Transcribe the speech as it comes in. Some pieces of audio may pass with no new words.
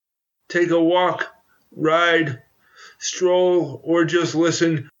take a walk, ride, stroll, or just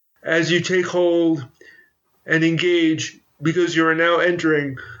listen as you take hold and engage because you are now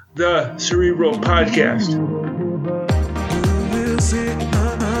entering the Cerebral Podcast.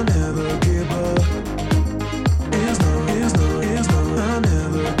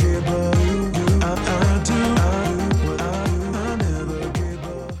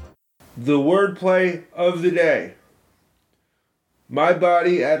 The wordplay of the day. My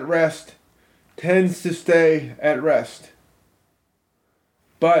body at rest tends to stay at rest.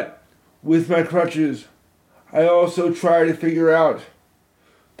 But with my crutches, I also try to figure out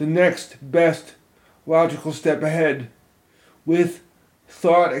the next best logical step ahead with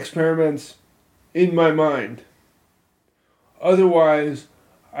thought experiments in my mind. Otherwise,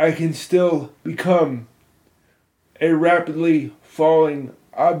 I can still become a rapidly falling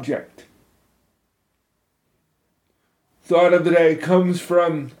object. Thought of the day comes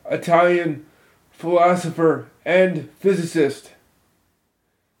from Italian philosopher and physicist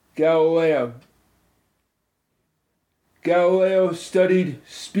Galileo. Galileo studied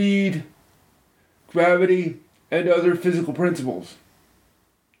speed, gravity, and other physical principles.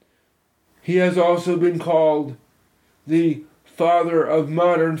 He has also been called the father of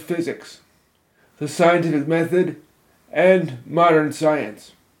modern physics, the scientific method, and modern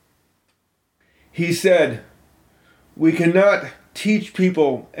science. He said, "We cannot teach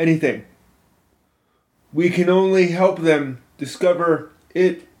people anything. We can only help them discover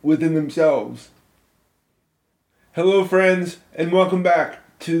it within themselves." Hello, friends, and welcome back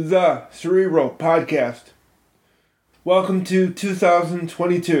to the Cerebral Podcast. Welcome to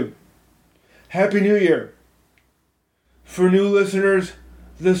 2022. Happy New Year. For new listeners,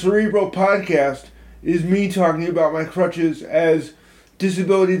 the Cerebral Podcast is me talking about my crutches as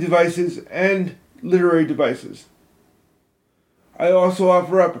disability devices and literary devices. I also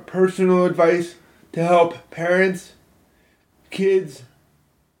offer up personal advice to help parents, kids,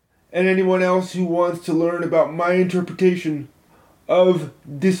 and anyone else who wants to learn about my interpretation of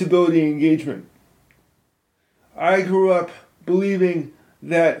disability engagement. I grew up believing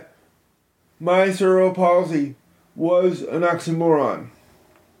that my cerebral palsy was an oxymoron.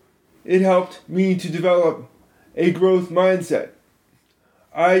 It helped me to develop a growth mindset.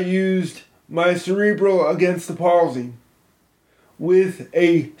 I used my cerebral against the palsy with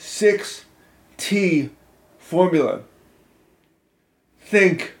a 6T formula.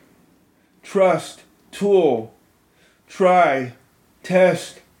 Think, trust, tool, try,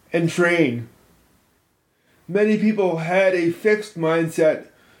 test, and train. Many people had a fixed mindset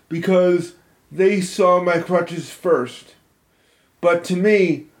because they saw my crutches first. But to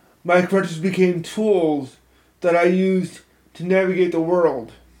me, my crutches became tools that I used to navigate the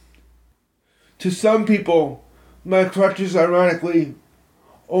world. To some people, my crutches, ironically,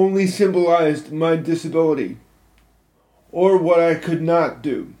 only symbolized my disability, or what I could not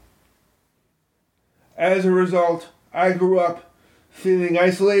do. As a result, I grew up feeling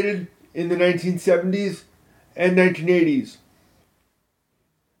isolated in the 1970s and 1980s.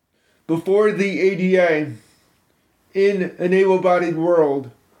 Before the ADA, in an able-bodied world,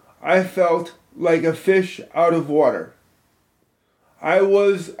 I felt like a fish out of water. I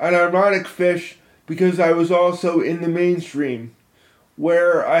was an ironic fish because I was also in the mainstream,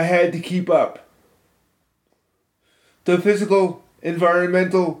 where I had to keep up. The physical,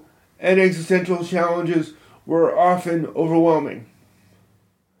 environmental, and existential challenges were often overwhelming.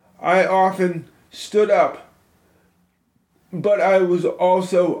 I often stood up, but I was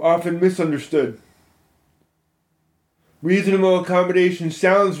also often misunderstood. Reasonable accommodation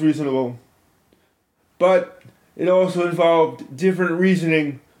sounds reasonable, but it also involved different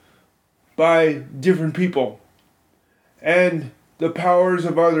reasoning by different people, and the powers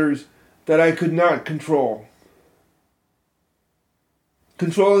of others that I could not control.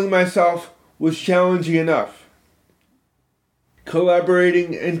 Controlling myself was challenging enough.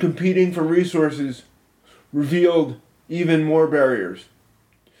 Collaborating and competing for resources revealed even more barriers.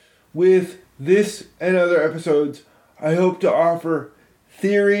 With this and other episodes, I hope to offer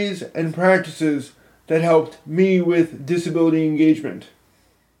theories and practices that helped me with disability engagement.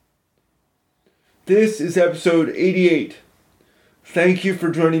 This is episode 88. Thank you for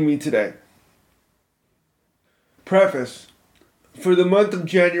joining me today. Preface. For the month of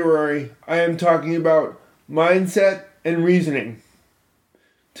January, I am talking about mindset and reasoning.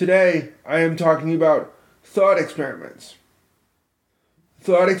 Today, I am talking about thought experiments.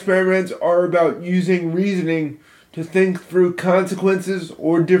 Thought experiments are about using reasoning to think through consequences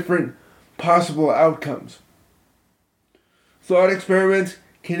or different possible outcomes. Thought experiments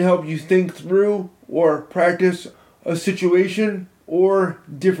can help you think through or practice a situation or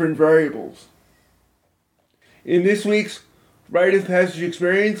different variables. In this week's Rite of Passage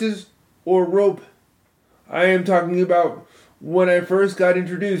Experiences, or ROPE, I am talking about when I first got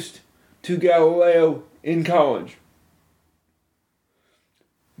introduced to Galileo in college.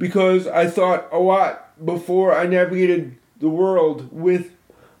 Because I thought a lot before I navigated the world with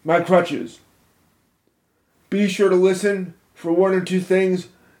my crutches. Be sure to listen for one or two things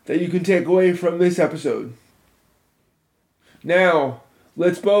that you can take away from this episode. Now,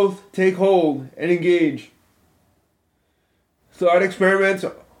 let's both take hold and engage. Thought experiments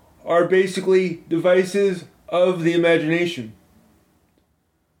are basically devices of the imagination.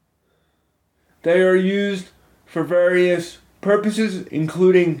 They are used for various purposes,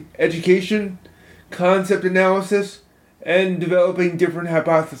 including education, concept analysis, and developing different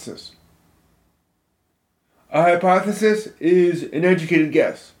hypotheses. A hypothesis is an educated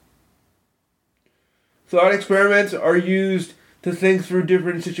guess. Thought experiments are used to think through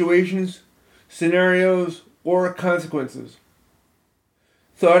different situations, scenarios, or consequences.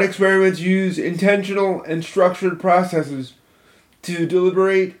 Thought experiments use intentional and structured processes to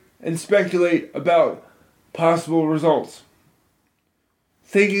deliberate and speculate about possible results.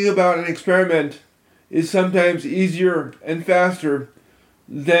 Thinking about an experiment is sometimes easier and faster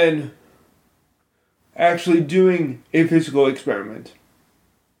than actually doing a physical experiment.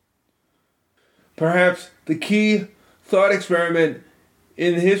 Perhaps the key thought experiment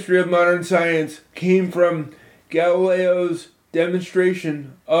in the history of modern science came from Galileo's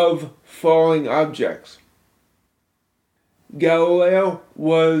demonstration of falling objects. Galileo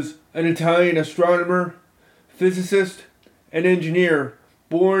was an Italian astronomer, physicist, and engineer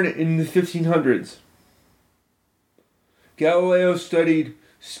born in the 1500s. Galileo studied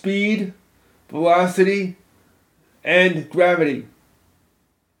speed, velocity, and gravity.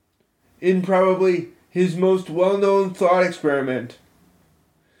 In probably his most well-known thought experiment,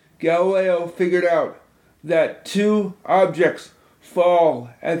 Galileo figured out that two objects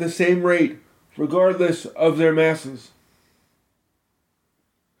fall at the same rate regardless of their masses.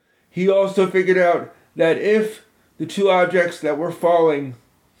 He also figured out that if the two objects that were falling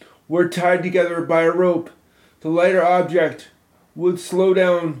were tied together by a rope, the lighter object would slow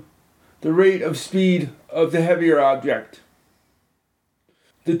down the rate of speed of the heavier object.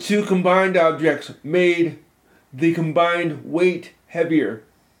 The two combined objects made the combined weight heavier.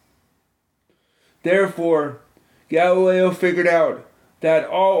 Therefore, Galileo figured out that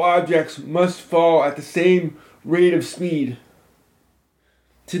all objects must fall at the same rate of speed.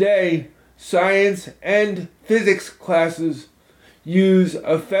 Today, science and physics classes use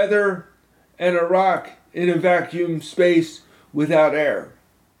a feather and a rock in a vacuum space without air.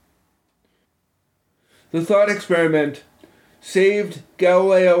 The thought experiment saved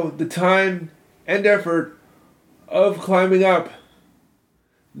Galileo the time and effort of climbing up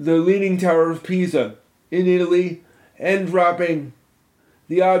the Leaning Tower of Pisa in Italy and dropping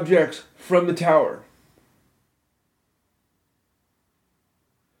the objects from the tower.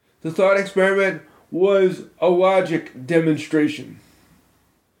 The thought experiment was a logic demonstration.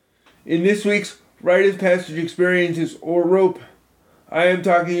 In this week's Rite of Passage Experiences, or ROPE, I am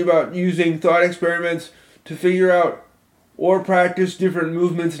talking about using thought experiments to figure out or practice different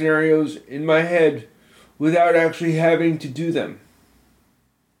movement scenarios in my head without actually having to do them.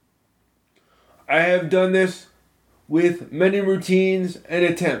 I have done this with many routines and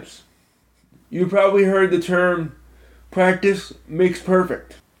attempts. You probably heard the term practice makes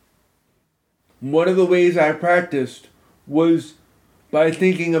perfect. One of the ways I practiced was by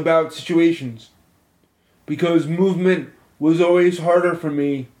thinking about situations, because movement was always harder for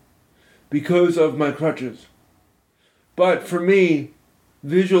me because of my crutches. But for me,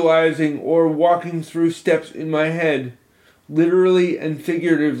 visualizing or walking through steps in my head, literally and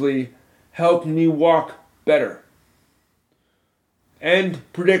figuratively, helped me walk better and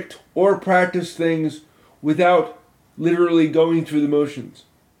predict or practice things without literally going through the motions.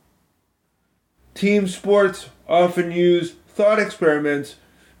 Team sports often use thought experiments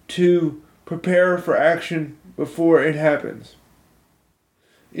to prepare for action before it happens.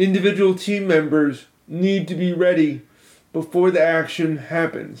 Individual team members need to be ready before the action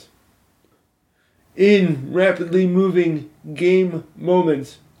happens. In rapidly moving game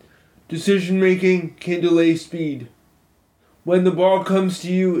moments, decision-making can delay speed. When the ball comes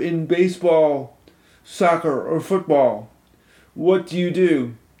to you in baseball, soccer, or football, what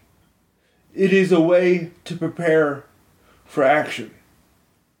do? It is a way to prepare for action.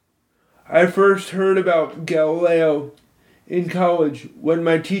 I first heard about Galileo in college when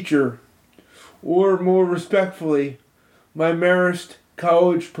my teacher, or more respectfully, my Marist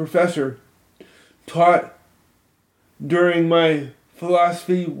college professor, taught during my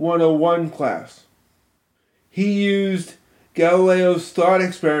Philosophy 101 class. He used Galileo's thought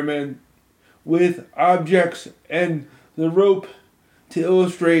experiment with objects and the rope to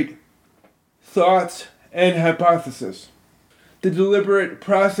illustrate thoughts and hypotheses. The deliberate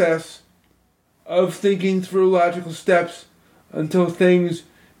process of thinking through logical steps until things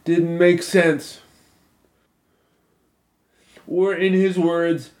didn't make sense. Or in his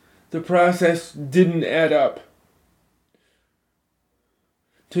words, the process didn't add up.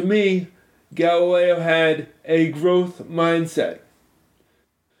 To me, Galileo had a growth mindset.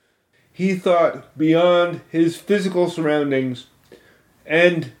 He thought beyond his physical surroundings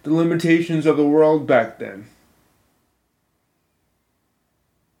and the limitations of the world back then.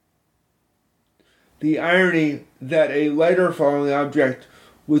 The irony that a lighter falling object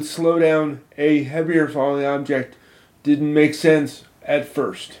would slow down a heavier falling object didn't make sense at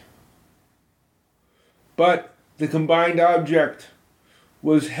first. But the combined object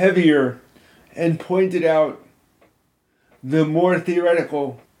was heavier and pointed out the more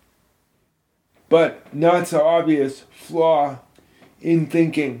theoretical but not so obvious flaw in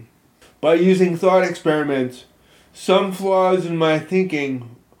thinking. By using thought experiments, some flaws in my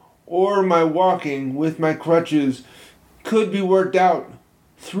thinking or my walking with my crutches could be worked out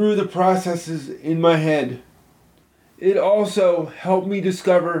through the processes in my head. It also helped me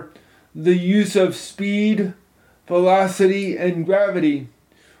discover the use of speed, velocity, and gravity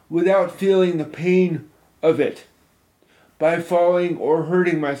without feeling the pain of it by falling or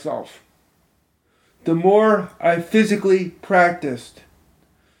hurting myself. The more I physically practiced,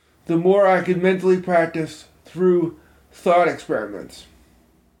 the more I could mentally practice through thought experiments.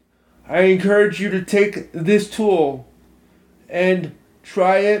 I encourage you to take this tool and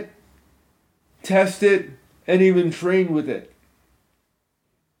try it, test it, and even train with it.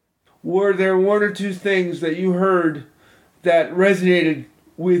 Were there one or two things that you heard that resonated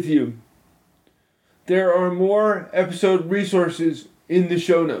with you? There are more episode resources in the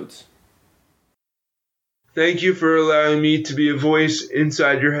show notes. Thank you for allowing me to be a voice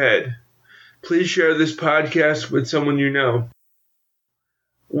inside your head. Please share this podcast with someone you know.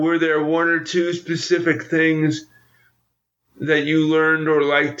 Were there one or two specific things that you learned or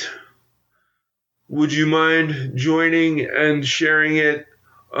liked? Would you mind joining and sharing it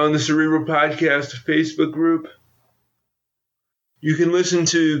on the Cerebral Podcast Facebook group? You can listen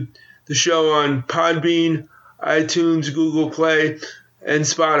to the show on Podbean, iTunes, Google Play, and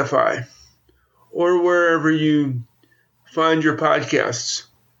Spotify, or wherever you find your podcasts.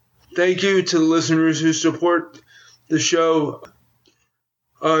 Thank you to the listeners who support the show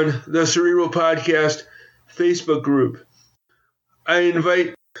on the Cerebral Podcast Facebook group. I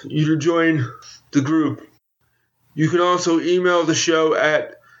invite you to join the group. You can also email the show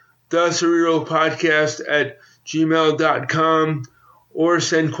at thecerebralpodcast@gmail.com or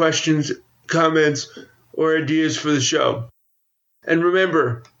send questions, comments, or ideas for the show. And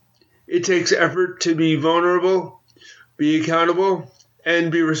remember, it takes effort to be vulnerable, be accountable,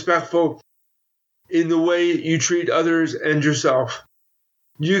 and be respectful in the way you treat others and yourself.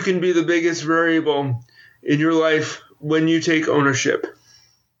 You can be the biggest variable in your life when you take ownership.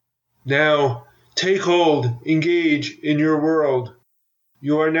 Now, take hold, engage in your world.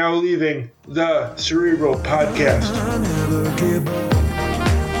 You are now leaving the Cerebral Podcast.